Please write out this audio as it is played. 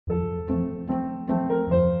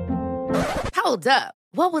Hold up.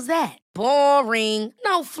 What was that? Boring.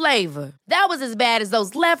 No flavor. That was as bad as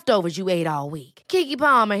those leftovers you ate all week. Keke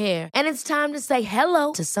Palmer here, and it's time to say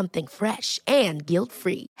hello to something fresh and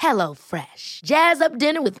guilt-free. Hello Fresh. Jazz up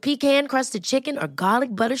dinner with pecan-crusted chicken or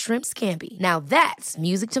garlic butter shrimp scampi. Now that's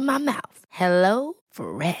music to my mouth. Hello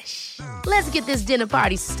Fresh. Let's get this dinner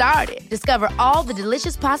party started. Discover all the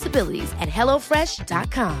delicious possibilities at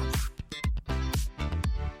hellofresh.com.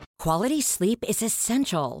 Quality sleep is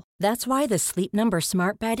essential. That's why the Sleep Number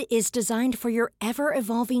Smart Bed is designed for your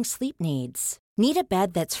ever-evolving sleep needs. Need a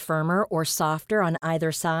bed that's firmer or softer on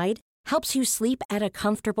either side? Helps you sleep at a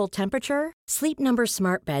comfortable temperature? Sleep Number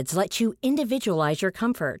Smart Beds let you individualize your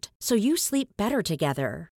comfort, so you sleep better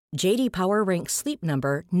together. J.D. Power ranks Sleep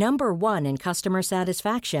Number number 1 in customer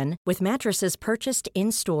satisfaction with mattresses purchased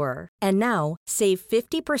in-store. And now, save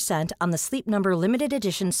 50% on the Sleep Number Limited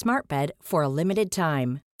Edition Smart Bed for a limited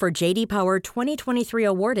time. For J.D. Power 2023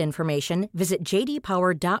 award information, visit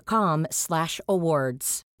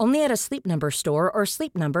jdpower.com/awards. Only at a Sleep Number store or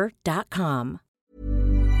sleepnumber.com.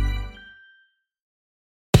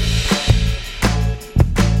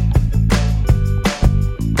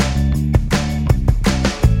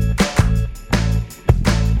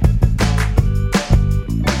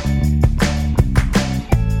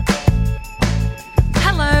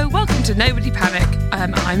 Hello, welcome to Nobody Panic.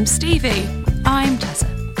 I'm Stevie. I'm Tessa.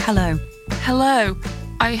 Hello. Hello.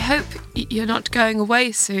 I hope you're not going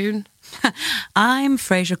away soon. I'm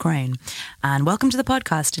Frasier Crane, and welcome to the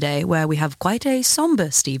podcast today, where we have quite a somber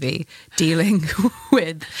Stevie dealing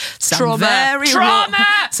with some very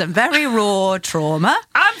raw trauma.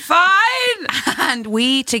 I'm fine. And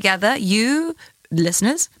we together, you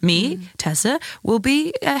listeners, me, Tessa, will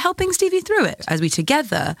be helping Stevie through it as we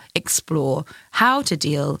together explore how to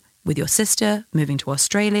deal with your sister moving to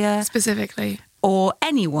Australia. Specifically. Or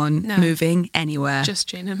anyone moving anywhere. Just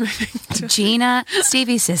Gina moving to Gina,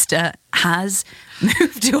 Stevie's sister, has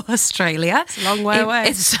moved to Australia. It's a long way away.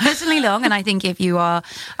 It's certainly long, and I think if you are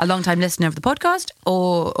a long-time listener of the podcast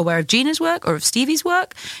or aware of Gina's work or of Stevie's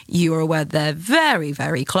work, you are aware they're very,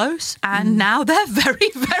 very close, and now they're very,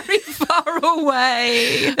 very far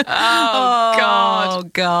away. Oh, God. Oh,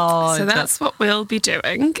 God. So that's what we'll be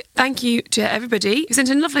doing. Thank you to everybody who sent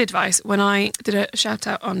in lovely advice when I did a shout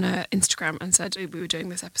out on Instagram and said we were doing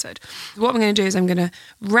this episode. What I'm going to do is I'm going to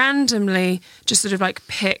randomly just sort of like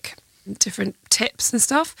pick different tips and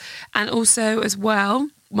stuff, and also as well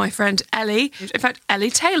my friend Ellie, in fact Ellie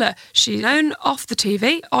Taylor, she's known off the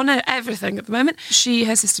TV, on everything at the moment.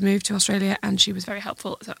 Her sister moved to Australia and she was very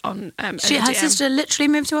helpful on her sister literally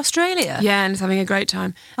moved to Australia? Yeah, and is having a great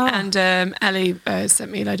time. And Ellie sent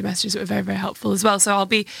me a load of messages that were very, very helpful as well, so I'll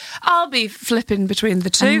be flipping between the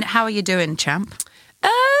two. And how are you doing, champ?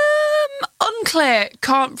 Unclear.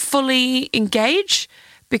 Can't fully engage,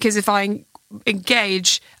 because if I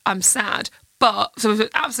engage, I'm sad. But so it was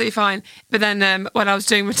absolutely fine. But then when I was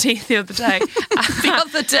doing my teeth the other day, I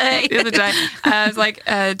was like,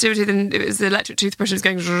 doing teeth, and it was the electric toothbrush was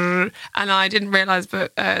going, and I didn't realise,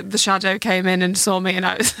 but the shadow came in and saw me, and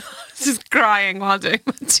I was just crying while doing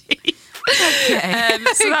my teeth. Okay.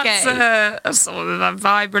 So that's sort of that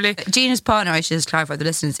vibe, really. Gina's partner, I should just clarify for the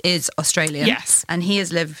listeners, is Australian. Yes. And he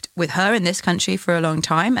has lived with her in this country for a long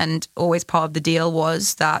time, and always part of the deal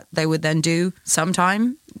was that they would then do some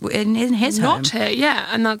time in his home. Not here, yeah.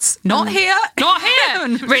 And that's... Not here? Not here!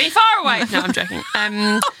 Really far away. No, I'm joking.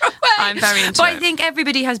 I'm very into But it. I think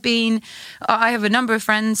everybody has been... I have a number of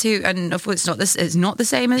friends who, and of course it's not the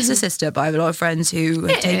same as a sister, but I have a lot of friends who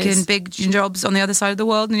have taken big jobs on the other side of the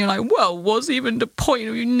world, and you're like, well, what's even the point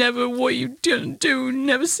of what you didn't do,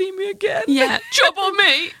 never see me again? Yeah. Job on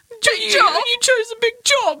me? You chose a big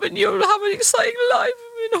job and you'll have an exciting life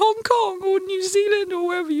in Hong Kong or New Zealand or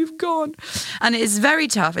wherever you've gone. And it's very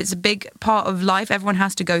tough. It's a big part of life. Everyone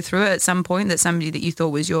has to go through it at some point. That somebody that you thought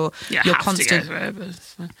was your constant. I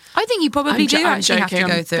think you probably do actually have to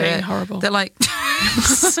go through it. Horrible. They're like... they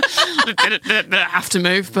have to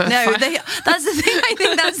move, but no, that's the thing. I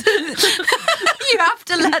think that's you have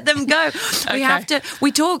to let them go. Okay.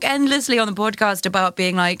 We talk endlessly on the podcast about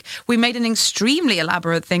being like, we made an extremely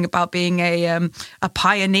elaborate thing about being a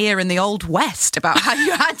pioneer in the Old West, about how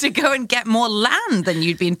you had to go and get more land than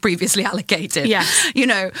you'd been previously allocated. Yes.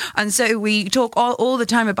 And so we talk all the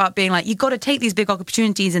time about being like, you've got to take these big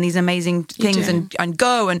opportunities and these amazing things and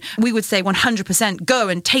go. And we would say 100% go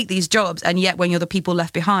and take these jobs. And yet when you're the people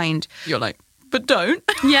left behind, you're like, but don't.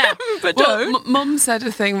 Yeah. But well, don't. Mum said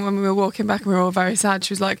a thing when we were walking back and we were all very sad.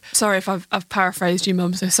 She was like, sorry if I've paraphrased you,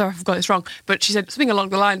 Mum, so sorry if I've got this wrong. But she said something along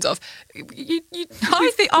the lines of,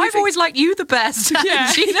 I've always liked you the best.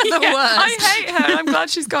 Yeah. Gina the worst. I hate her. I'm glad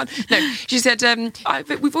she's gone. No, she said,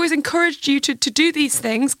 we've always encouraged you to do these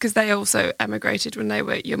things, because they also emigrated when they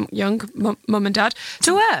were young, Mum and Dad.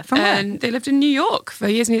 To where? From where? And they lived in New York for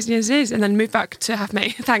years and years and years and years, and then moved back to have me.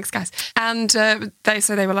 Thanks, guys. And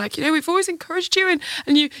they were like, we've always encouraged you,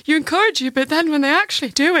 and you encourage you, but then when they actually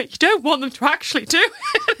do it, you don't want them to actually do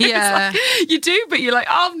it. Yeah. Like, you do, but you're like,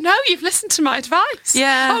 oh no, you've listened to my advice.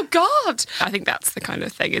 Yeah. Oh God. I think that's the kind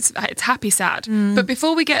of thing. It's happy sad. But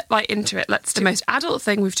before we get into it, let's do the most adult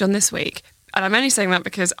thing we've done this week. And I'm only saying that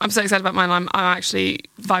because I'm so excited about mine. I'm actually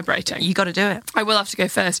vibrating. You got to do it. I will have to go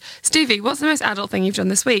first. Stevie, what's the most adult thing you've done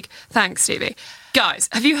this week? Thanks, Stevie. Guys,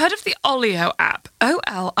 have you heard of the Olio app?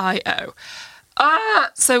 Olio.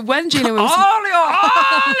 So when Gina was...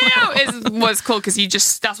 Olio is what it's called,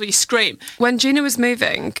 because that's what you scream. When Gina was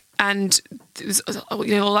moving, and it was,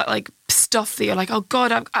 all that like stuff that you're like, oh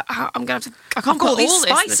God, I'm gonna have to, I can't put all these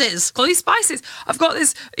this spices. All these spices. I've got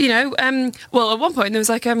this, well, at one point there was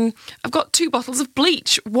like, I've got 2 bottles of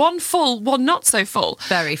bleach, one full, one not so full.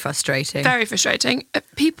 Very frustrating. Very frustrating.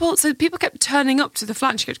 People kept turning up to the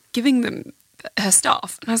flat and she kept giving them her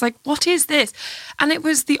stuff. And I was like, what is this? And it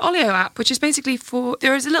was the Olio app, which is basically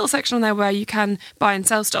there is a little section on there where you can buy and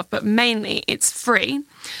sell stuff, but mainly it's free.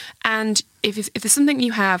 And if there's something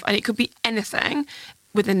you have, and it could be anything,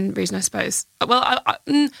 within reason, I suppose. Well,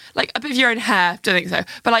 like a bit of your own hair, don't think so.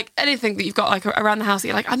 But like anything that you've got like around the house that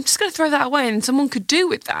you're like, I'm just going to throw that away, and someone could do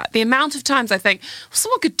with that. The amount of times I think, well,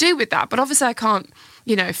 someone could do with that, but obviously I can't,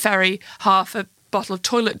 ferry half a bottle of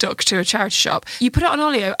toilet duck to a charity shop. You put it on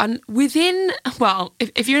Olio, and within, well,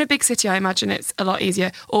 if you're in a big city, I imagine it's a lot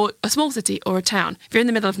easier, or a small city or a town. If you're in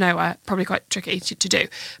the middle of nowhere, probably quite tricky to do.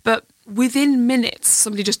 But within minutes,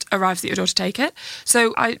 somebody just arrives at your door to take it.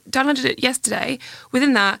 So I downloaded it yesterday.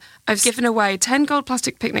 Within that, I've given away 10 gold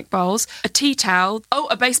plastic picnic bowls, a tea towel,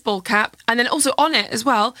 a baseball cap, and then also on it as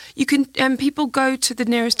well, you can, people go to the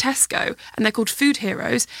nearest Tesco, and they're called Food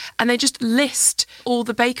Heroes, and they just list all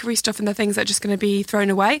the bakery stuff and the things that are just going to be thrown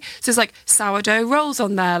away. So there's like sourdough rolls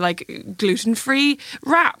on there, like gluten-free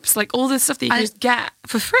wraps, like all the stuff that you can just get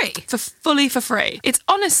for free. Fully for free. It's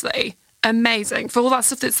honestly amazing for all that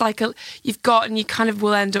stuff that's like you've got and you kind of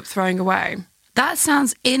will end up throwing away. That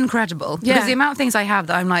sounds incredible. Yeah. Because the amount of things I have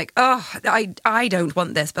that I'm like, oh, I don't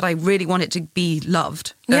want this, but I really want it to be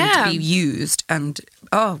loved and to be used. And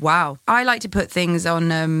oh, wow. I like to put things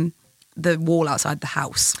on the wall outside the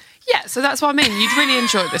house. Yeah, so that's what I mean. You'd really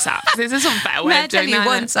enjoy this app. There's a better way of doing that.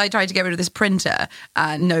 Once I tried to get rid of this printer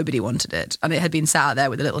and nobody wanted it. And it had been sat there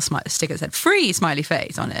with a little sticker that said free smiley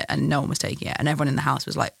face on it, and no one was taking it. And everyone in the house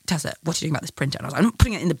was like, Tessa, what are you doing about this printer? And I was like, I'm not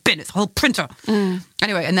putting it in the bin. It's a whole printer.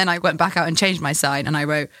 Anyway, and then I went back out and changed my sign and I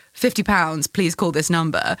wrote, £50, please call this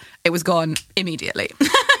number. It was gone immediately.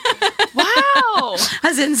 Wow.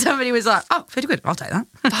 As in somebody was like, oh, 50 quid, I'll take that.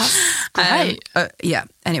 That's great. Yeah.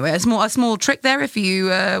 Anyway, a small trick there if you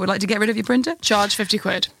would like to get rid of your printer. Charge 50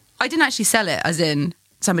 quid. I didn't actually sell it, as in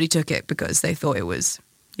somebody took it because they thought it was,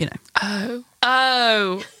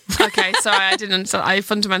 Oh. Okay, sorry, I didn't understand. I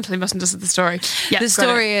fundamentally must understand the story. Yeah, the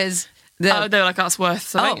story is... they were like, that's worth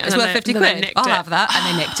something. Oh, it's worth 50 quid. I'll have that.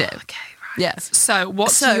 And they nicked it. Okay. Yes. So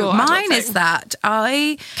what's your mine thing? is that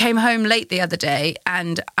I came home late the other day,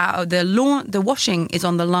 and the washing is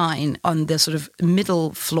on the line on the sort of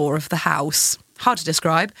middle floor of the house. Hard to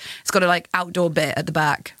describe. It's got a like outdoor bit at the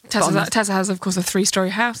back. Tessa has, of course, a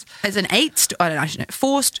 3-story house. It's an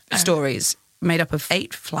 4 stories made up of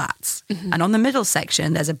 8 flats. Mm-hmm. And on the middle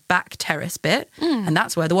section, there's a back terrace bit, and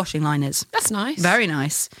that's where the washing line is. That's nice. Very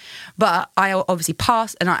nice. But I obviously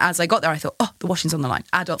passed, and as I got there, I thought, oh, the washing's on the line.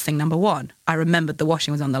 Adult thing number 1. I remembered the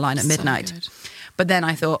washing was on the line at midnight. So but then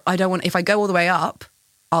I thought, if I go all the way up,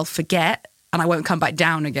 I'll forget, and I won't come back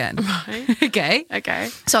down again. Right. Okay.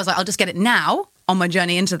 So I was like, I'll just get it now on my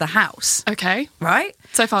journey into the house. Okay. Right?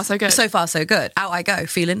 So far, so good. So far, so good. Out I go,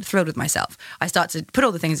 feeling thrilled with myself. I start to put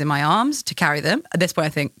all the things in my arms to carry them. At this point, I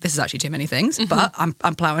think, this is actually too many things, but I'm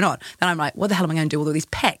ploughing on. Then I'm like, what the hell am I going to do with all these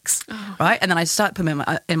pegs? Oh. Right? And then I start putting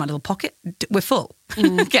them in my little pocket. We're full.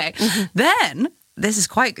 Okay. Then this is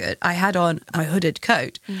quite good. I had on my hooded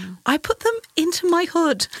coat. I put them into my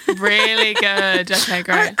hood. Really good. Okay,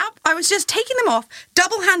 great. I was just taking them off,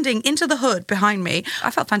 double-handing into the hood behind me.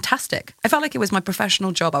 I felt fantastic. I felt like it was my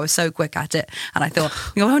professional job. I was so quick at it. And I thought,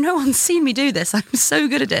 oh, no one's seen me do this. I'm so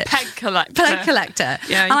good at it. Peg collector. Peg collector.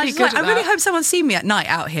 Yeah, and I you'd was be like, good at I really that. hope someone's seen me at night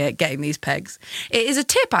out here getting these pegs. It is a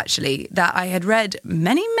tip, actually, that I had read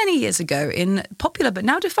many, many years ago in popular but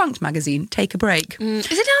now defunct magazine, Take a Break. Is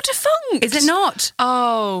it now defunct? Is it not?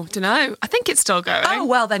 Oh, don't know. I think it's still going. Oh,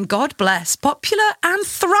 well then, God bless. Popular and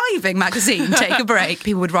thriving magazine, Take a Break.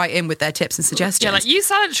 People would write in with their tips and suggestions. Yeah, like use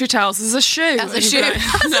sanitary towels as a shoe. As a shoe.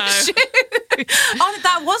 As No. a shoe. Oh,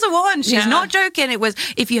 that was a one. She's Yeah. not joking. It was,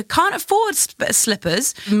 if you can't afford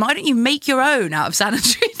slippers, why don't you make your own out of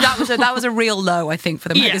sanitary? That was a real low, I think, for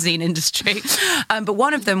the magazine industry. But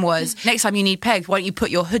one of them was, next time you need pegs, why don't you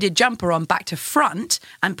put your hooded jumper on back to front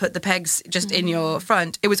and put the pegs just in your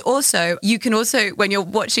front. It was also, you can also, when you're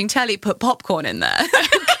watching telly, put popcorn in there.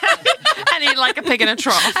 And eat like a pig in a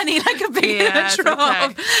trough. And eat like a pig in a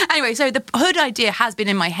trough. Anyway, so the hood idea has been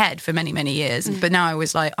in my head for many, many years. But now I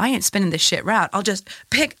was like, I ain't spinning this shit round. I'll just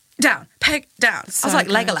peg down. I was like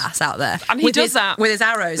good. Legolas out there. And he does that. With his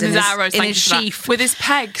arrows in his sheath. With his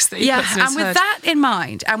pegs that he puts in his and with hood. that in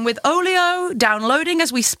mind, and with Olio downloading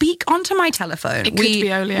as we speak onto my telephone, It could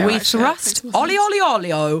be Olio, we actually. thrust, That makes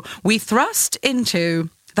Olio, we thrust into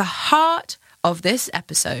the heart of this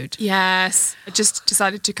episode. Yes. I just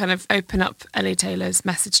decided to kind of open up Ellie Taylor's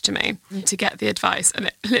message to me to get the advice. And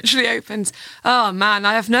it literally opens, oh man,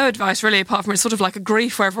 I have no advice really apart from it's sort of like a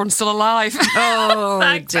grief where everyone's still alive. Oh,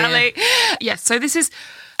 Thanks, dear. Ellie. Yes, so this is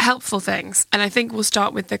helpful things. And I think we'll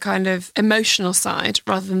start with the kind of emotional side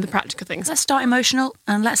rather than the practical things. Let's start emotional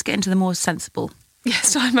and let's get into the more sensible.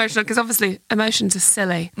 Yes, not emotional, because obviously emotions are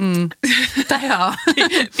silly. They are.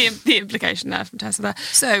 the implication there from Tessa there.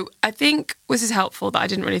 So I think this is helpful that I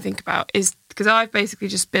didn't really think about is because I've basically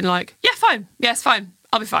just been like, yeah, fine. Yes, fine.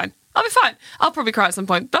 I'll be fine. I'll be fine. I'll probably cry at some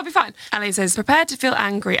point, but I'll be fine. Ellie says, prepared to feel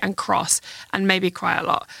angry and cross and maybe cry a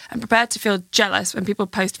lot, and prepared to feel jealous when people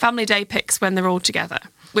post family day pics when they're all together,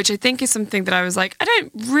 which I think is something that I was like, I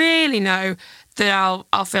don't really know that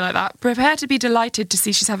I'll feel like that. Prepare to be delighted to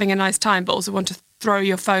see she's having a nice time, but also want to throw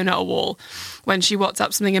your phone at a wall when she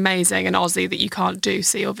WhatsApps something amazing in Aussie that you can't do,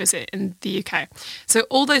 see or visit in the UK. So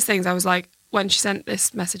all those things, I was like, when she sent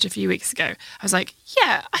this message a few weeks ago, I was like,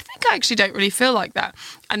 yeah, I think I actually don't really feel like that.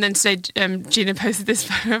 And then today, Gina posted this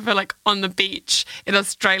photo of her like on the beach in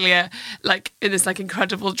Australia, like in this like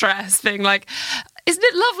incredible dress, being like, isn't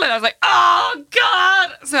it lovely? And I was like, oh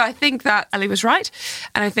God. So I think that Ellie was right.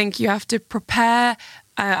 And I think you have to prepare.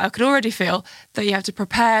 I could already feel that you have to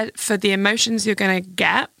prepare for the emotions you're going to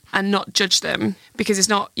get and not judge them, because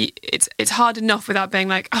it's hard enough without being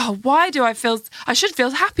like, oh, why do I should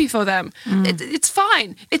feel happy for them. It's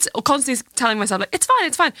fine. It's constantly telling myself like, it's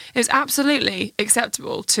fine. It's absolutely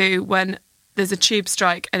acceptable to when there's a tube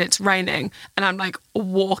strike and it's raining and I'm like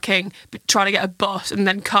walking, trying to get a bus and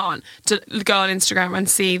then can't, to go on Instagram and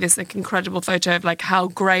see this like incredible photo of like how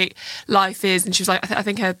great life is. And she was like, I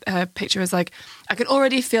think her picture was like, I can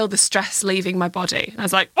already feel the stress leaving my body. And I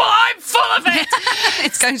was like, well, I'm full of it.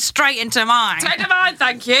 It's going straight into mine. Straight to mine,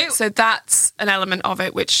 thank you. So that's an element of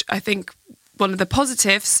it, which I think one of the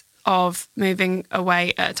positives of moving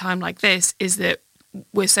away at a time like this is that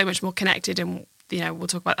we're so much more connected, and you know, we'll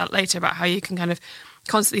talk about that later, about how you can kind of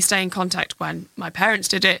constantly stay in contact. When my parents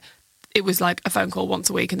did it, it was like a phone call once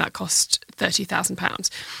a week and that cost £30,000.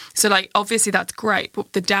 So like, obviously that's great.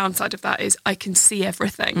 But the downside of that is I can see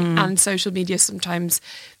everything. And social media sometimes,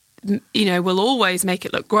 you know, will always make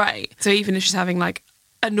it look great. So even if she's having like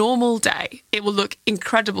a normal day, it will look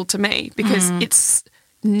incredible to me because it's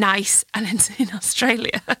nice and it's in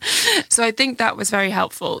Australia. So I think that was very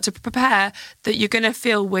helpful to prepare that you're going to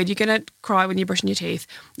feel weird. You're going to cry when you're brushing your teeth.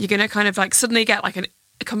 You're going to kind of like suddenly get like a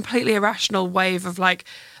completely irrational wave of like,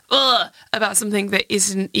 ugh, about something that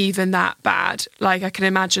isn't even that bad. Like I can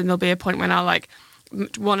imagine there'll be a point when I'll like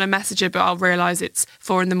want to message her, but I'll realise it's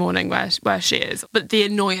 4 a.m. where she is. But the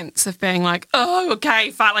annoyance of being like, oh,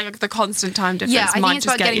 okay, felt like the constant time difference. Yeah, I might think it's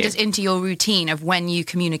just about get getting you. just into your routine of when you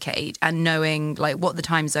communicate and knowing like what the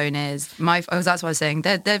time zone is. That's what I was saying.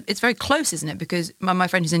 It's very close, isn't it? Because my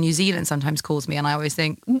friend who's in New Zealand sometimes calls me and I always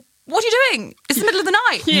think, what are you doing? It's the middle of the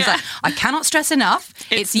night. And he's like, I cannot stress enough.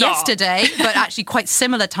 It's yesterday, but actually quite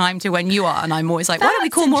similar time to when you are. And I'm always like, why don't we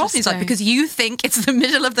call more often? He's like, because you think it's the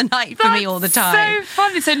middle of the night for me all the time. So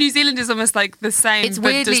funny. So New Zealand is almost like the same, it's but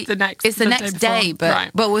weirdly, just the next day,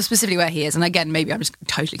 but well, specifically where he is. And again, maybe I'm just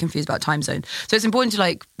totally confused about time zone. So it's important to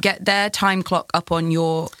like get their time clock up on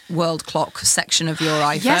your world clock section of your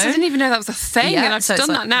iPhone. Yes, I didn't even know that was a thing, and I've done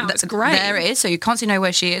that now. That's great. There it is. So you constantly know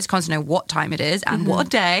where she is, constantly know what time it is and what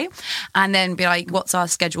day. And then be like, what's our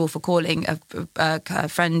schedule for calling a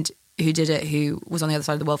friend who did it, who was on the other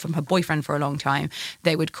side of the world from her boyfriend for a long time.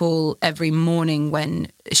 They would call every morning when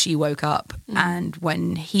she woke up and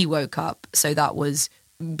when he woke up. So that was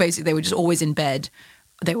basically, they were just always in bed.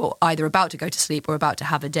 They were either about to go to sleep or about to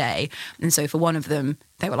have a day. And so for one of them,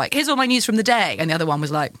 they were like, here's all my news from the day. And the other one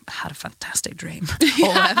was like, I had a fantastic dream or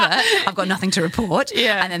whatever. I've got nothing to report.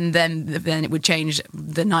 Yeah. And then it would change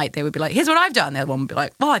the night. They would be like, here's what I've done. The other one would be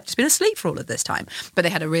like, well, I've just been asleep for all of this time. But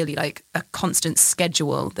they had a really like a constant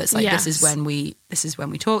schedule that's like, this is when we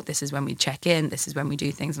talk, this is when we check in, this is when we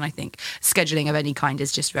do things. And I think scheduling of any kind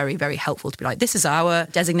is just very, very helpful to be like, this is our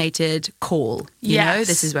designated call. You know,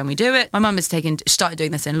 this is when we do it. My mum has started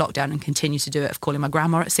doing this in lockdown and continues to do it, of calling my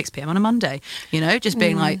grandma at 6 p.m. on a Monday, you know, just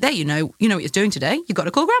being like, there, you know what you're doing today. You've got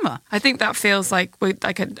to call grandma. I think that feels like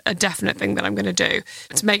a definite thing that I'm going to do,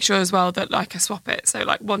 to make sure as well that like I swap it. So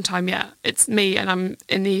like one time, it's me and I'm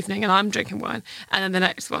in the evening and I'm drinking wine, and then the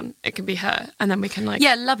next one it can be her, and then we can like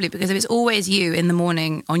lovely, because if it's always you in the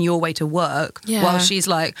morning on your way to work while she's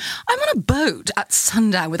like, I'm on a boat at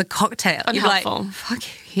sundown with a cocktail, unhelpful. You're like, fuck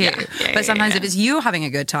you. But sometimes if it's you having a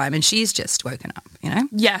good time and she's just woken up, you know,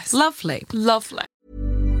 lovely.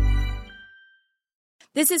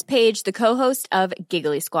 This is Paige, the co-host of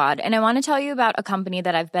Giggly Squad, and I want to tell you about a company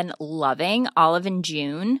that I've been loving, Olive &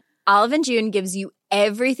 June. Olive & June gives you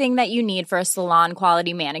everything that you need for a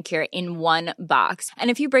salon-quality manicure in one box. And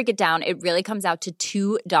if you break it down, it really comes out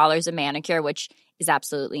to $2 a manicure, which is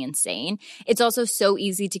absolutely insane. It's also so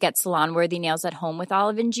easy to get salon-worthy nails at home with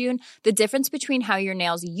Olive & June. The difference between how your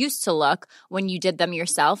nails used to look when you did them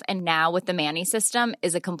yourself and now with the Mani system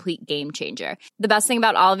is a complete game changer. The best thing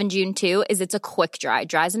about Olive & June, too, is it's a quick dry.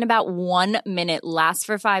 Dries in about 1 minute, lasts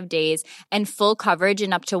for 5 days, and full coverage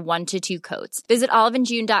in up to 1 to 2 coats. Visit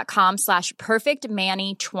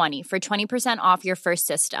oliveandjune.com/perfectmani20 for 20% off your first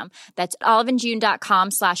system. That's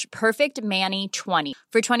oliveandjune.com/perfectmani20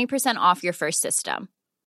 for 20% off your first system.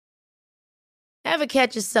 Ever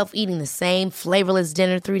catch yourself eating the same flavorless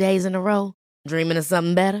dinner 3 days in a row? Dreaming of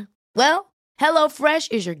something better? Well,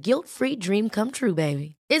 HelloFresh is your guilt-free dream come true,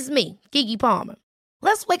 baby. It's me, Keke Palmer.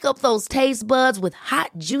 Let's wake up those taste buds with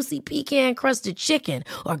hot, juicy pecan-crusted chicken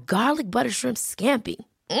or garlic butter shrimp scampi.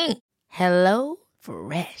 Hello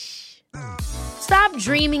Fresh. Stop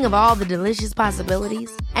dreaming of all the delicious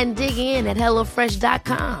possibilities and dig in at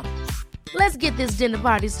HelloFresh.com. Let's get this dinner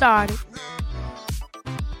party started.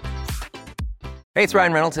 Hey, it's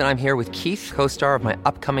Ryan Reynolds, and I'm here with Keith, co-star of my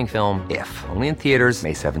upcoming film, If, only in theaters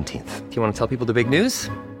May 17th. Do you want to tell people the big news?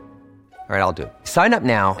 All right, I'll do it. Sign up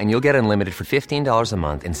now and you'll get unlimited for $15 a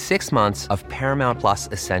month and 6 months of Paramount Plus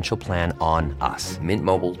Essential Plan on us.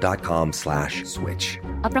 MintMobile.com/switch.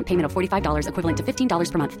 Upfront payment of $45 equivalent to $15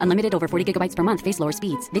 per month. Unlimited over 40 gigabytes per month. Face lower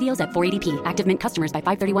speeds. Videos at 480p. Active Mint customers by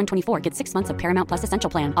 531.24 get 6 months of Paramount Plus Essential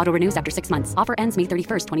Plan. Auto renews after 6 months. Offer ends May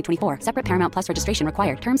 31st, 2024. Separate Paramount Plus registration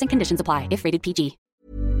required. Terms and conditions apply if rated PG.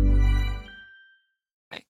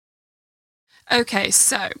 Okay,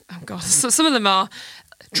 so, so some of them are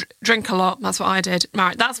drink a lot. That's what I did.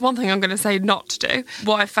 Right, that's one thing I'm going to say not to do.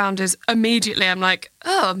 What I found is immediately I'm like,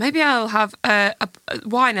 oh, maybe I'll have a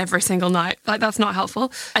wine every single night. Like, that's not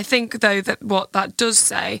helpful. I think, though, that what that does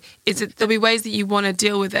say is that there'll be ways that you want to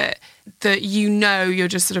deal with it that you know you're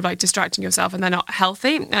just sort of like distracting yourself and they're not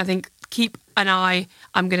healthy. And I think keep an eye,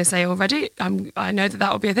 I'm going to say already, I know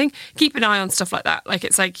that will be a thing. Keep an eye on stuff like that. Like,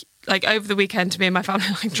 it's like over the weekend, me and my family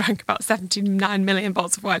drank about 79 million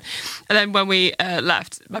bottles of wine. And then when we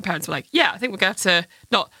left, my parents were like, yeah, I think we're going to have to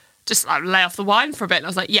not just like lay off the wine for a bit. And I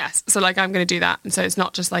was like, yes. So like, I'm going to do that. And so it's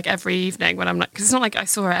not just like every evening when I'm like, because it's not like I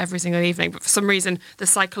saw her every single evening, but for some reason, the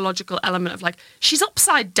psychological element of like, she's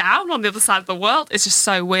upside down on the other side of the world is just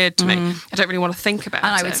so weird to me. I don't really want to think about it.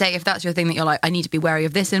 And I would say if that's your thing that you're like, I need to be wary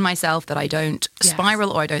of this in myself, that I don't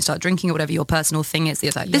spiral or I don't start drinking or whatever your personal thing is.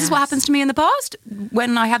 It's like, this is what happens to me in the past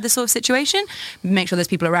when I have this sort of situation. Make sure there's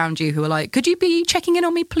people around you who are like, could you be checking in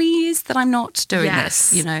on me, please, that I'm not doing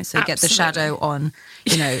this, you know, so get the shadow on,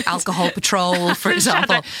 you know, alcohol patrol, for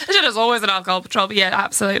example. There's always an alcohol patrol, but yeah,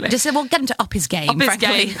 absolutely. Just say, well, get him to up his game, Up his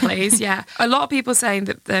frankly. game, please, yeah. A lot of people saying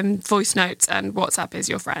that voice notes and WhatsApp is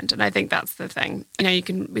your friend, and I think that's the thing. You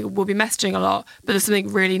know, we'll be messaging a lot, but there's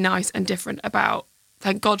something really nice and different about,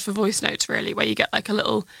 thank God for voice notes, really, where you get like a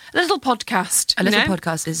little podcast. A little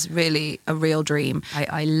podcast is really a real dream.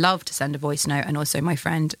 I love to send a voice note, and also my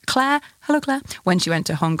friend Claire, hello Claire, when she went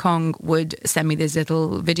to Hong Kong, would send me these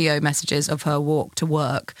little video messages of her walk to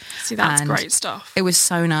work. See, that's great stuff. It was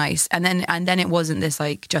so nice. And then it wasn't this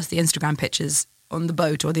like just the Instagram pictures on the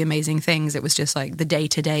boat or the amazing things. It was just like the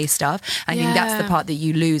day-to-day stuff. I think that's the part that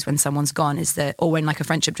you lose when someone's gone, is that, or when like a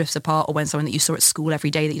friendship drifts apart, or when someone that you saw at school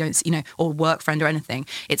every day that you don't see, you know, or work friend or anything.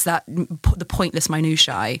 It's that the pointless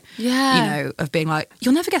minutiae, you know, of being like,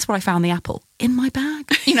 you'll never guess where I found the apple. In my bag,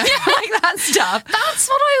 you know, like that stuff. That's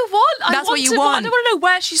what I want. That's what you want. I want to know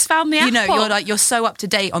where she's found the apple. You know, you're so up to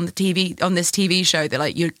date on the TV, on this TV show, that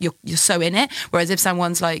like you're so in it. Whereas if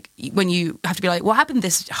someone's like, when you have to be like, what happened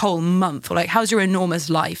this whole month, or like, how's your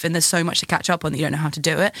enormous life? And there's so much to catch up on that you don't know how to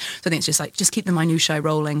do it. So I think it's just like, just keep the minutiae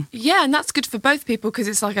rolling. Yeah, and that's good for both people, because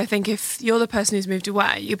it's like, I think if you're the person who's moved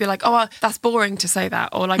away, you'll be like, oh, well, that's boring to say that,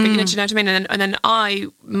 or like, you know, do you know what I mean? And then I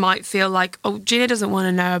might feel like, oh, Gina doesn't want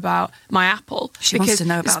to know about my apple. She wants to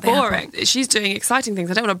know about it's boring. She's doing exciting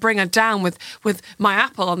things. I don't want to bring her down with my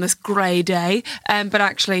apple on this grey day. But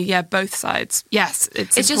actually, yeah, both sides. Yes,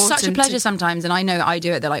 it's just such a pleasure sometimes. And I know I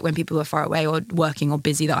do it, that like when people are far away or working or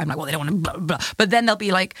busy, that I'm like, well, they don't want to blah, blah. But then they'll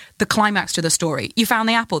be like, the climax to the story, you found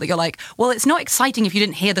the apple, that you're like, well, it's not exciting if you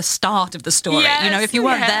didn't hear the start of the story. Yes, you know, if you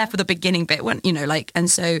weren't there for the beginning bit, when, you know, like, and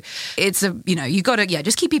so it's a, you know, you got to,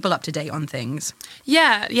 just keep people up to date on things.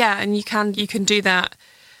 Yeah, and you can do that.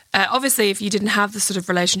 Obviously, if you didn't have the sort of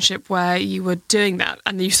relationship where you were doing that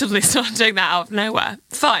and you suddenly started doing that out of nowhere,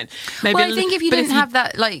 fine. Maybe well, I think if you didn't have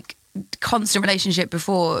that like constant relationship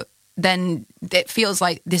before, then it feels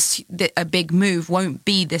like a big move won't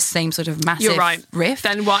be this same sort of massive rift.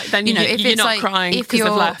 Then why? Then you know, if you're not like, crying because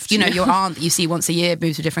they've left. You know, your aunt that you see once a year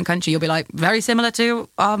moves to a different country, you'll be like, very similar to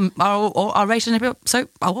our relationship. So,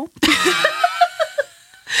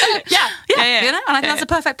 Yeah. You know, and I think that's a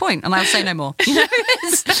perfect point, and I'll say no more. You know,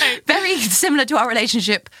 it's very similar to our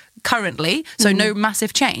relationship currently, so no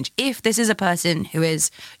massive change. If this is a person who is,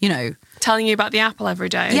 you know, telling you about the apple every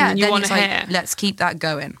day, and you want to hear, like, let's keep that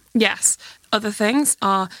going. Yes. Other things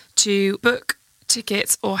are to book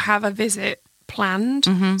tickets or have a visit planned,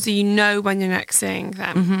 so you know when you're next seeing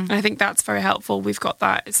them. And I think that's very helpful. We've got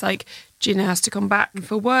that. It's like Gina has to come back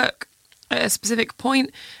for work at a specific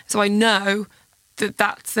point, so I know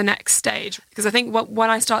that's the next stage. Because I think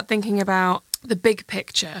when I start thinking about the big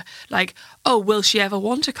picture, like, oh, will she ever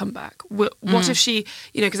want to come back? What if she,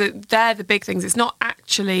 you know, because they're the big things. It's not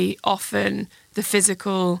actually often the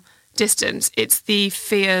physical distance. It's the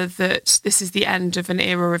fear that this is the end of an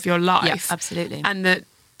era of your life. Yeah, absolutely. And that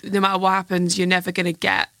no matter what happens, you're never going to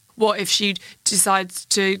get. What if she decides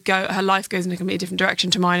to go, her life goes in a completely different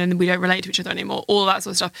direction to mine, and we don't relate to each other anymore, all that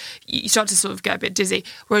sort of stuff. You start to sort of get a bit dizzy.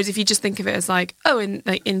 Whereas if you just think of it as like, oh,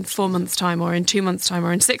 in 4 months' time, or in 2 months' time,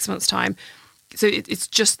 or in 6 months' time, so it's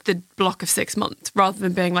just the block of 6 months, rather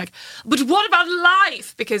than being like, but what about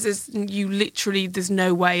life? Because there's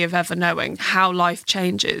no way of ever knowing how life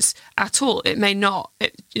changes at all. It may not.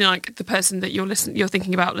 You know, like the person that you're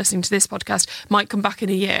thinking about listening to this podcast might come back in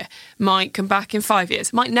a year, might come back in 5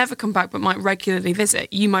 years, might never come back, but might regularly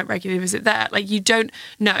visit. You might regularly visit there. Like, you don't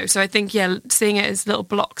know. So I think, yeah, seeing it as little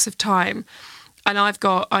blocks of time. And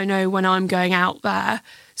I know when I'm going out there,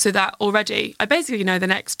 so that already, I basically know the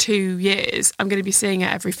next 2 years, I'm going to be seeing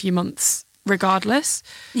it every few months, regardless.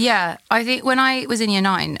 Yeah, I think when I was in year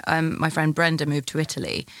 9, my friend Brenda moved to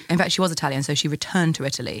Italy. In fact, she was Italian, so she returned to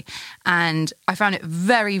Italy. And I found it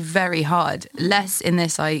very, very hard. Less in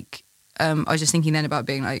this, like, I was just thinking then about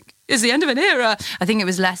being like, it's the end of an era. I think it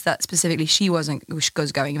was less that specifically she was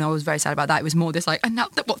going, and I was very sad about that. It was more this like, and now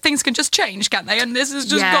that things can just change, can't they? And this is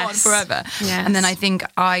just gone forever. Yes. And then I think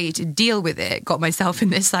to deal with it, got myself in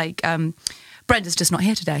this like, Brenda's just not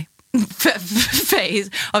here today phase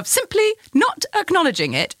of simply not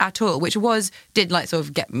acknowledging it at all, which did like sort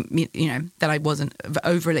of get me, you know, that I wasn't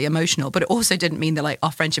overly emotional, but it also didn't mean that like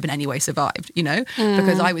our friendship in any way survived, you know,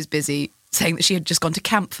 because I was busy saying that she had just gone to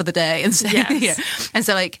camp for the day and saying, you know, and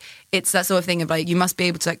so like it's that sort of thing of like you must be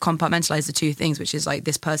able to like compartmentalize the two things, which is like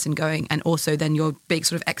this person going and also then your big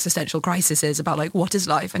sort of existential crises about like what is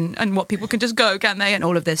life and what people can just go, can they, and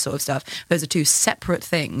all of this sort of stuff. Those are two separate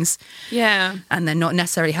things, and they're not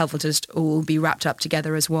necessarily helpful to just all be wrapped up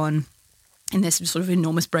together as one in this sort of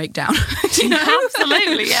enormous breakdown. You know?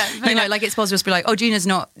 Absolutely, yeah. You know, like it's possible to be like, oh, Gina's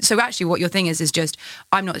not. So actually what your thing is just,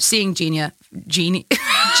 I'm not seeing Jeannie.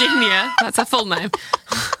 Junior. That's her full name.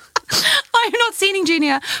 I'm not seeing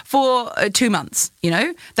Junior for 2 months, you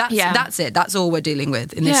know? That's it. That's all we're dealing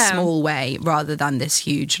with in this small way, rather than this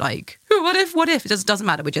huge, like, what if? It doesn't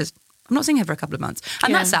matter. I'm not seeing her for a couple of months.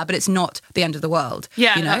 And that's sad, but it's not the end of the world.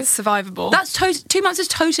 Yeah, you know? that's survivable. That's 2 months is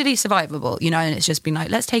totally survivable, you know, and it's just been like,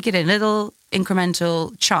 let's take it in little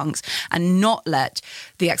incremental chunks and not let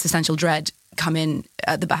the existential dread come in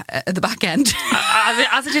at the back end.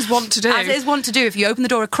 As it is wont to do. As it is wont to do. If you open the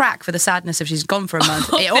door a crack for the sadness if she's gone for a month,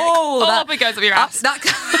 it goes up your ass.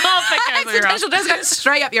 Existential does go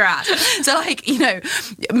straight up your ass. So, like, you know,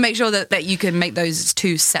 make sure that you can make those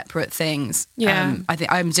two separate things. Yeah. I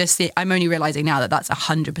think I'm only realising now that that's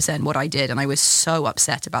 100% what I did, and I was so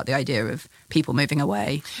upset about the idea of people moving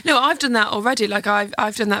away. No, I've done that already. Like,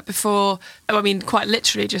 I've done that before. I mean, quite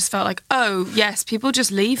literally just felt like, oh, yes, people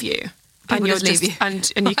just leave you. People just leave you. And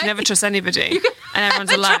you can never trust anybody. And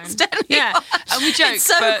everyone's alone. Yeah. And we joke. It's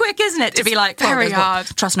so quick, isn't it? To be like, very hard.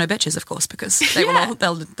 Trust no bitches, of course, because they will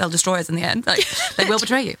they'll destroy us in the end. Like, they will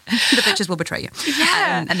betray you. The bitches will betray you.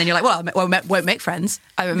 Yeah. And then you're like, well, I won't make friends.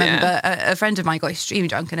 I remember a friend of mine got extremely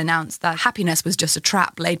drunk and announced that happiness was just a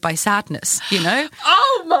trap laid by sadness, you know?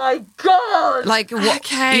 Oh my God. Like, what?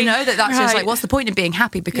 Okay. You know, that's just like, what's the point in being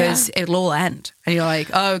happy? Because it'll all end. And you're like,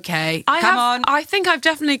 okay, come on. I think I've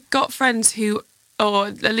definitely got friends who, or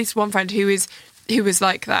at least one friend who is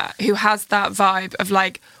like that, who has that vibe of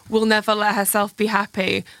like, will never let herself be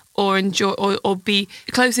happy or enjoy or be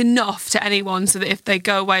close enough to anyone so that if they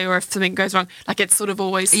go away or if something goes wrong, like, it's sort of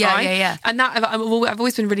always fine. Yeah. And that I've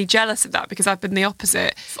always been really jealous of that, because I've been the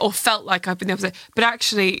opposite, or felt like I've been the opposite. But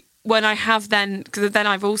actually, when I have because then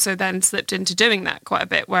I've also then slipped into doing that quite a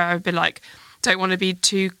bit, where I've been like, don't want to be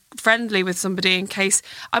too friendly with somebody in case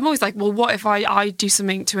I'm always like, well, what if I do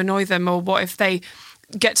something to annoy them, or what if they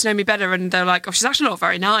get to know me better and they're like, oh, she's actually not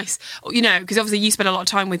very nice, you know, because obviously you spend a lot of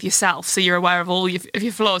time with yourself, so you're aware of all of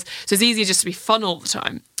your flaws, so it's easier just to be fun all the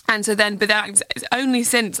time. And so then, but it's only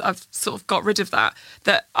since I've sort of got rid of that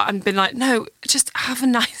I've been like, no, just have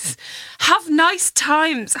nice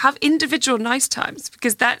times, have individual nice times,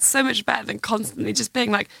 because that's so much better than constantly just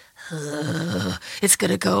being like, it's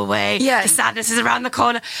gonna go away. Yeah, the sadness is around the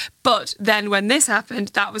corner. But then when this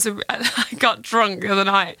happened, I got drunk the other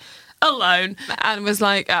night alone and was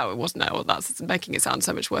like, oh, it wasn't. No, that's making it sound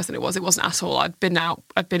so much worse than it was. It wasn't at all. I'd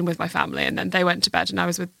been with my family, and then they went to bed, and I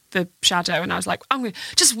was with the shadow, and I was like, I'm going to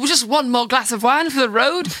just one more glass of wine for the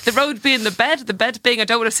road being the bed being I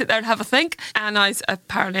don't want to sit there and have a think. And I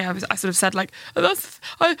sort of said like,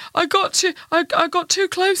 I got too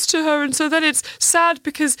close to her, and so then it's sad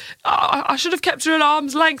because I should have kept her at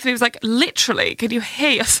arm's length. And he was like, literally, can you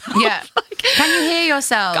hear yourself? Yeah. Can you hear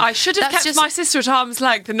yourself? I should have kept my sister at arm's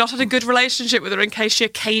length and not had a good relationship with her in case she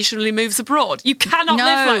occasionally moves abroad. You cannot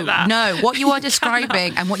live like that. No, what you are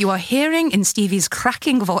describing and what you are hearing in Stevie's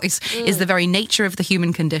cracking voice is the very nature of the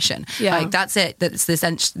human condition. Yeah. Like, that's it. That's this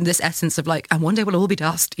essence of like, and one day we'll all be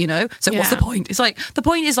dust, you know? So what's the point? It's like, the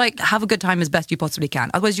point is like, have a good time as best you possibly can.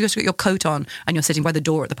 Otherwise you just got your coat on and you're sitting by the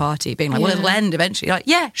door at the party being like, well, it'll end eventually. You're like,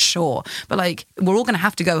 yeah, sure. But like, we're all going to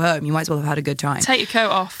have to go home. You might as well have had a good time. Take your coat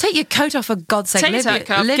off. Take your coat off, for God's sake. Live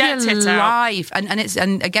your life.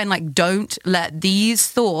 And again, like, don't let these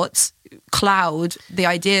thoughts cloud the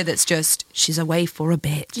idea that's just, she's away for a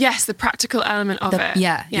bit. Yes, the practical element of it.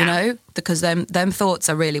 Yeah, you know, because them thoughts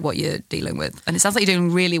are really what you're dealing with. And it sounds like you're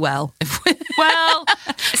doing really well. Well,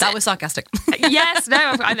 that was sarcastic. Yes, no,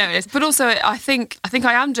 I know it is. But also, I think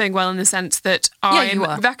I am doing well in the sense that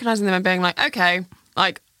I'm recognising them and being like, okay,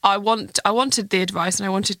 like, I wanted the advice and I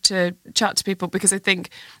wanted to chat to people because I think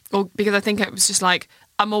it was just like,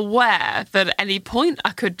 I'm aware that at any point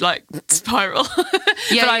I could like spiral.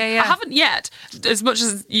 I haven't yet, as much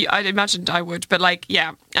as I'd imagined I would. But like,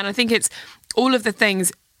 yeah. And I think it's all of the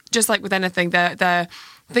things, just like with anything, they're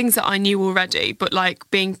things that I knew already, but like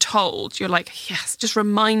being told, you're like, yes, just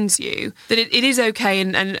reminds you that it is okay,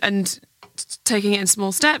 and taking it in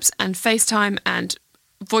small steps, and FaceTime and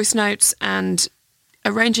voice notes and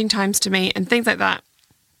arranging times to meet and things like that.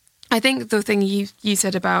 I think the thing you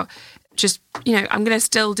said about just, you know, I'm going to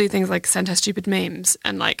still do things like send her stupid memes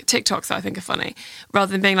and like TikToks that I think are funny,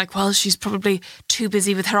 rather than being like, well, she's probably too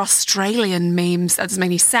busy with her Australian memes. That doesn't make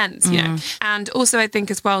any sense, you know. And also I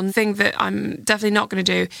think as well, the thing that I'm definitely not going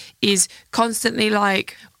to do is constantly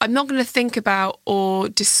like, I'm not going to think about or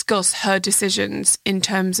discuss her decisions in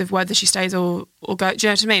terms of whether she stays or go. Do you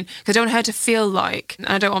know what I mean? Because I don't want her to feel like, and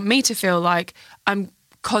I don't want me to feel like I'm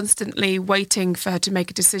constantly waiting for her to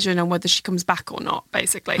make a decision on whether she comes back or not,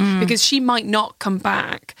 basically, because she might not come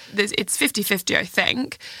back. It's 50-50, I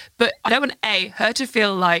think, but I don't want her to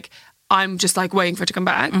feel like I'm just like waiting for her to come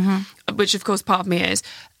back, which of course part of me is.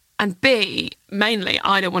 And B, mainly,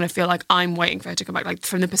 I don't want to feel like I'm waiting for her to come back, like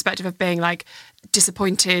from the perspective of being like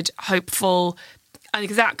disappointed, hopeful. I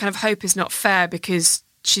think that kind of hope is not fair because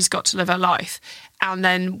she's got to live her life. And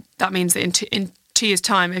then that means that in 2 years'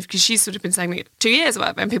 time, because she's sort of been saying 2 years or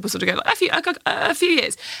whatever, and people sort of go, like, a few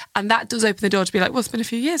years. And that does open the door to be like, well, it's been a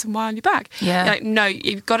few years and why aren't you back? Yeah. Like, no,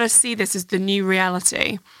 you've got to see this as the new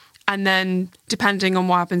reality. And then depending on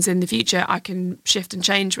what happens in the future, I can shift and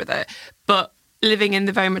change with it. But living in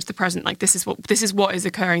the very much the present, like this is what is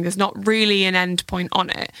occurring. There's not really an end point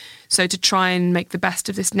on it. So to try and make the best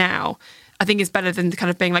of this now, I think is better than kind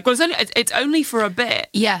of being like, well, it's only for a bit.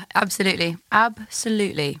 Yeah, absolutely.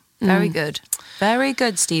 Absolutely. Very good. Very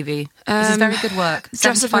good, Stevie. This is very good work.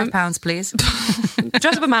 £75, please.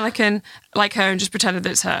 Dress up a mannequin like her and just pretend that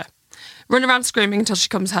it's her. Run around screaming until she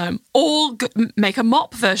comes home. Make a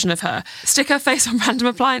mop version of her. Stick her face on random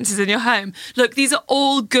appliances in your home. Look, these are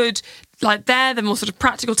all good, like they're the more sort of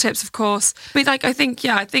practical tips, of course. But like, I think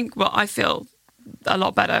I feel a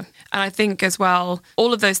lot better. And I think as well,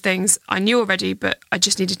 all of those things I knew already, but I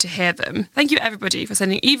just needed to hear them. Thank you everybody for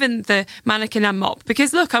sending even the mannequin and mop,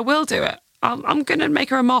 because look, I will do it. I'm going to make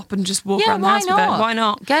her a mop and just walk around the house with her. Why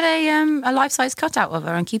not? Get a life-size cutout of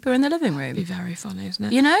her and keep her in the living room. It'd be very funny, isn't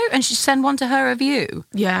it? You know? And she'd send one to her of you.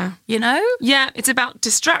 Yeah. You know? Yeah, it's about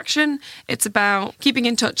distraction. It's about keeping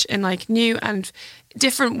in touch in like new and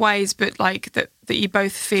different ways, but like that you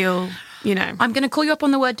both feel, you know. I'm going to call you up on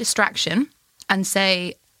the word distraction and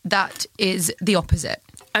say that is the opposite.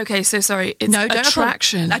 Okay, so sorry. It's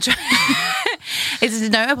attraction.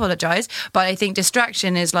 Don't apologise. But I think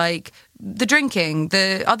distraction is like the drinking,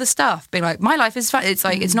 the other stuff. Being like, my life is fun. It's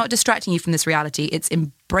like, it's not distracting you from this reality. It's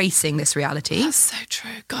embracing this reality. That's so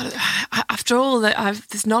true. God, after all that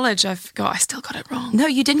this knowledge I've got, I still got it wrong. No,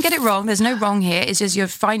 you didn't get it wrong. There's no wrong here. It's just you're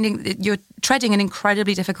treading an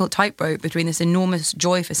incredibly difficult tightrope between this enormous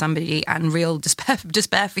joy for somebody and real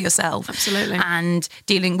despair for yourself. Absolutely. And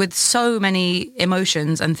dealing with so many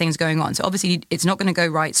emotions and things going on. So obviously it's not going to go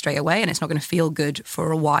right straight away and it's not going to feel good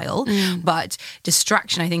for a while. But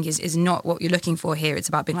distraction, I think, is not what you're looking for here. It's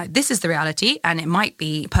about being like, this is the reality and it might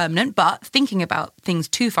be permanent, but thinking about things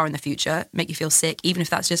too far in the future make you feel sick, even if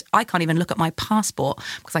that's just, I can't even look at my passport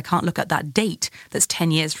because I can't look at that date that's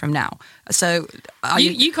 10 years from now. So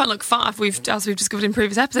you can't look far, as we've discovered in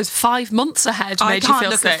previous episodes, 5 months ahead made you feel sick. I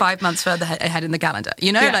can't look at 5 months further ahead in the calendar.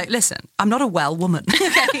 You know, like, listen, I'm not a well woman.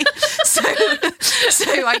 Okay? so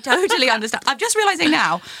I totally understand. I'm just realising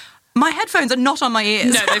now, my headphones are not on my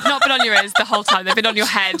ears. No, they've not been on your ears the whole time. They've been on your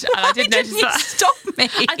head. And I did notice that. Stop me.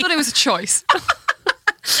 I thought it was a choice.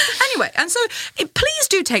 Anyway, and so please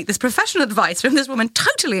do take this professional advice from this woman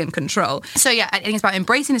totally in control. So yeah, I think it's about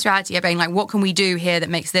embracing this reality of being like, what can we do here that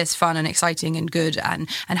makes this fun and exciting and good, and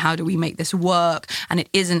how do we make this work? And it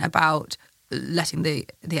isn't about letting the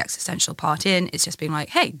existential part in. It's just being like,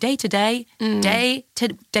 hey, day to day,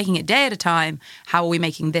 taking it day at a time. How are we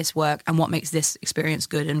making this work, and what makes this experience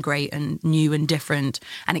good and great and new and different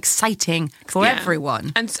and exciting for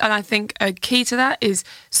everyone? And I think a key to that is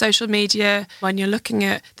social media. When you're looking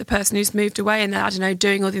at the person who's moved away and they're, I don't know,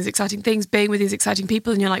 doing all these exciting things, being with these exciting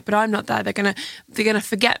people, and you're like, but I'm not there. They're gonna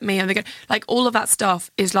forget me, and they're gonna, like, all of that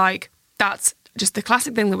stuff is like, that's just the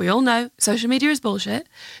classic thing that we all know. Social media is bullshit.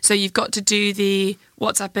 So you've got to do the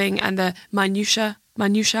WhatsApping and the minutiae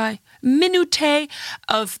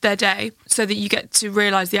of their day so that you get to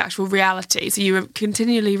realise the actual reality. So you're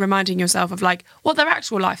continually reminding yourself of like what their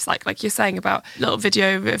actual life's like you're saying about a little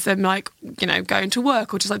video of them, like, you know, going to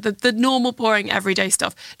work, or just like the normal, boring, everyday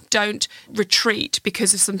stuff. Don't retreat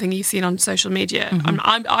because of something you've seen on social media.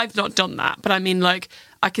 I've not done that, but I mean, like,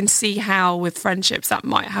 I can see how with friendships that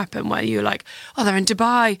might happen, where you're like, oh, they're in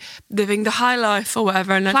Dubai living the high life or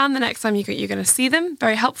whatever, and plan the next time you're going to see them.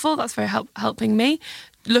 Very helpful. That's very helping me.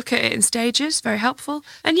 Look at it in stages. Very helpful.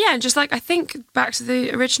 And yeah, just like, I think back to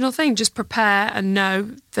the original thing, just prepare and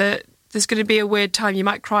know that there's going to be a weird time. You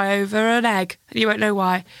might cry over an egg and you won't know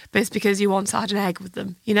why, but it's because you once had an egg with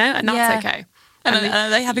them, you know, and that's okay. And are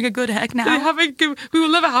they having a good egg now? We will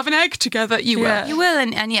never have an egg together. You will. You will,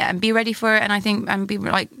 and be ready for it. And I think,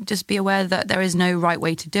 just be aware that there is no right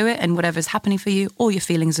way to do it, and whatever's happening for you, all your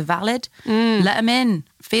feelings are valid. Let them in,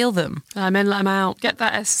 feel them. Let them in, let them out. Get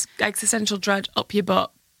that existential dread up your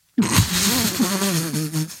butt.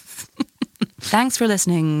 Thanks for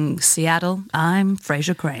listening, Seattle. I'm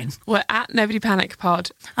Frasier Crane. We're at Nobody Panic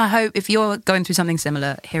Pod. I hope if you're going through something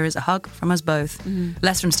similar, here is a hug from us both.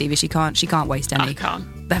 Less from Stevie. She can't waste any. I can't.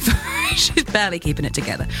 She's barely keeping it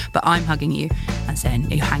together. But I'm hugging you and saying,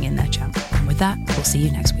 you hang in there, champ. And with that, we'll see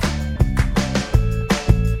you next week.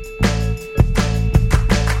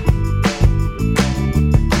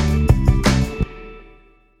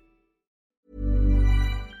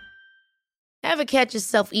 Ever catch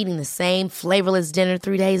yourself eating the same flavorless dinner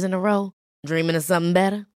 3 days in a row? Dreaming of something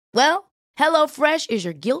better? Well, HelloFresh is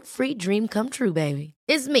your guilt-free dream come true, baby.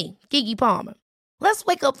 It's me, Keke Palmer. Let's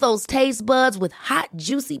wake up those taste buds with hot,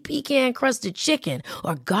 juicy pecan-crusted chicken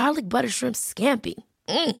or garlic butter shrimp scampi.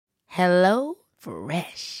 Hello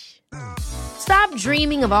Fresh. Stop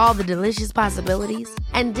dreaming of all the delicious possibilities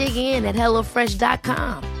and dig in at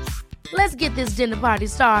HelloFresh.com. Let's get this dinner party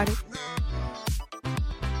started.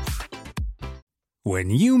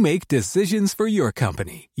 When you make decisions for your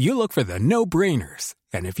company, you look for the no-brainers.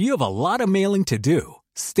 And if you have a lot of mailing to do,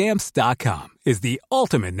 Stamps.com is the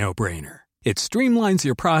ultimate no-brainer. It streamlines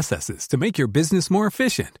your processes to make your business more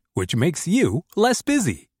efficient, which makes you less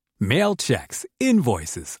busy. Mail checks,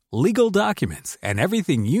 invoices, legal documents, and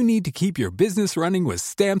everything you need to keep your business running with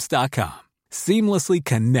Stamps.com. Seamlessly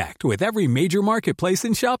connect with every major marketplace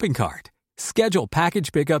and shopping cart. Schedule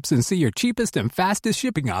package pickups and see your cheapest and fastest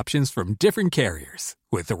shipping options from different carriers,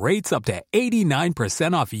 with rates up to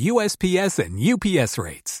 89% off USPS and UPS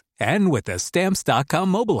rates. And with the Stamps.com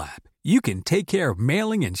mobile app, you can take care of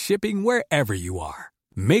mailing and shipping wherever you are.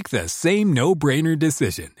 Make the same no-brainer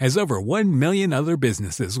decision as over 1 million other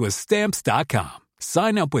businesses with Stamps.com.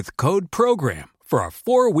 Sign up with code PROGRAM for a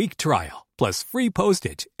 4-week trial, plus free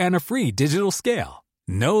postage and a free digital scale.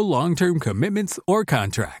 No long-term commitments or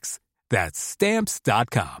contracts. That's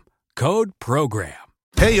Stamps.com. Code PROGRAM.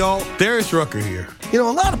 Hey, y'all. Darius Rucker here. A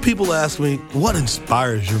lot of people ask me, what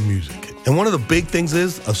inspires your music? And one of the big things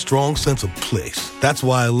is a strong sense of place. That's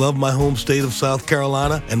why I love my home state of South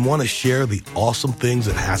Carolina and want to share the awesome things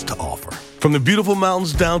it has to offer. From the beautiful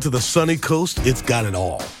mountains down to the sunny coast, it's got it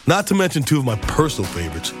all. Not to mention two of my personal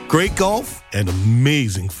favorites, great golf and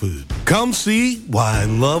amazing food. Come see why I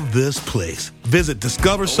love this place. Visit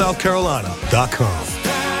discoversouthcarolina.com.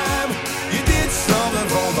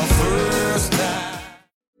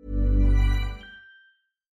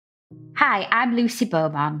 Hi, I'm Lucy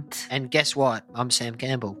Beaumont. And guess what? I'm Sam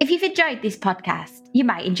Campbell. If you've enjoyed this podcast, you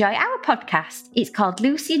might enjoy our podcast. It's called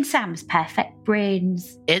Lucy and Sam's Perfect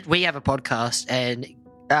Brains. We have a podcast, and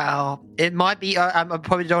it might be, I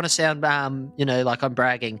probably don't want to sound, like I'm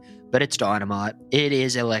bragging, but it's dynamite. It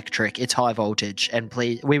is electric. It's high voltage. And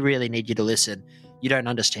please, we really need you to listen. You don't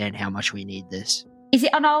understand how much we need this. Is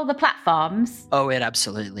it on all the platforms? Oh, it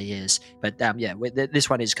absolutely is. But this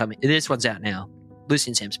one is coming. This one's out now.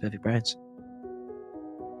 Lucy and Sam's Perfect Brains.